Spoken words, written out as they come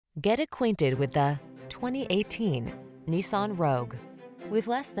Get acquainted with the 2018 Nissan Rogue. With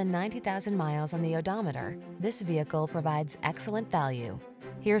less than 90,000 miles on the odometer, this vehicle provides excellent value.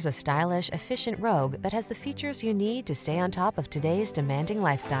 Here's a stylish, efficient Rogue that has the features you need to stay on top of today's demanding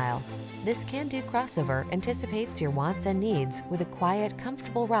lifestyle. This can-do crossover anticipates your wants and needs with a quiet,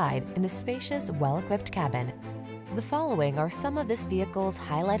 comfortable ride in a spacious, well-equipped cabin. The following are some of this vehicle's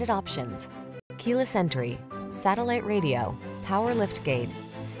highlighted options: keyless entry, satellite radio, power liftgate,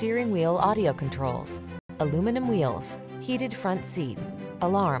 steering wheel audio controls, aluminum wheels, heated front seat,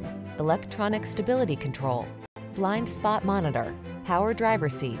 alarm, electronic stability control, blind spot monitor, power driver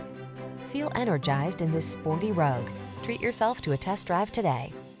seat. Feel energized in this sporty Rogue. Treat yourself to a test drive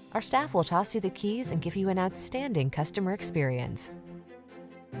today. Our staff will toss you the keys and give you an outstanding customer experience.